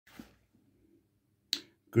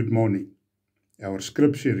Good morning. Our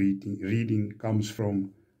scripture reading comes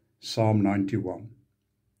from Psalm 91.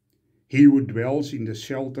 He who dwells in the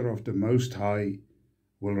shelter of the Most High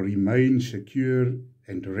will remain secure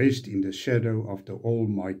and rest in the shadow of the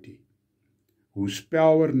Almighty, whose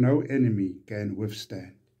power no enemy can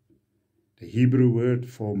withstand. The Hebrew word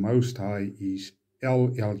for Most High is El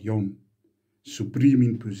Elyon, supreme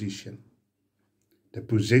in position, the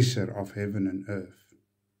possessor of heaven and earth.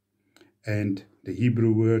 And the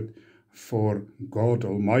Hebrew word for God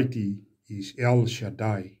Almighty is El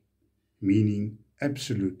Shaddai, meaning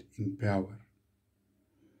absolute in power.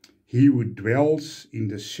 He who dwells in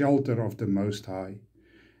the shelter of the Most High.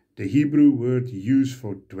 The Hebrew word used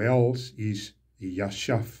for dwells is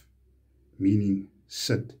Yashav, meaning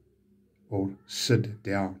sit or sit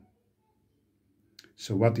down.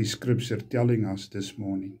 So what is Scripture telling us this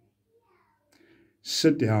morning?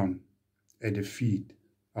 Sit down at the feet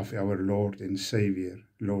of our Lord and Savior,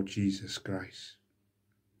 Lord Jesus Christ.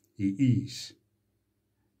 He is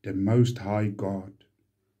the Most High God,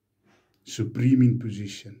 supreme in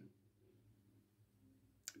position,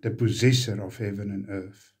 the possessor of heaven and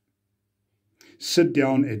earth. Sit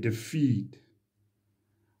down at the feet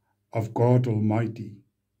of God Almighty.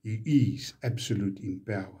 He is absolute in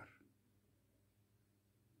power.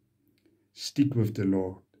 Stick with the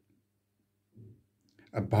Lord.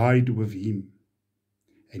 Abide with Him,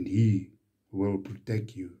 and He will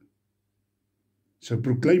protect you. So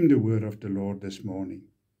proclaim the word of the Lord this morning.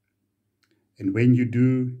 And when you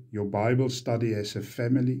do your Bible study as a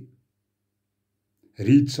family,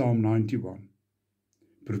 read Psalm 91,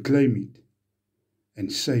 proclaim it, and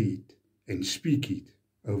say it, and speak it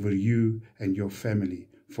over you and your family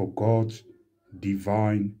for God's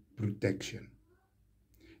divine protection.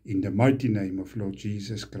 In the mighty name of Lord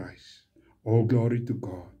Jesus Christ, all glory to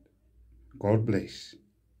God. God bless.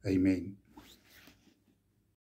 Amen.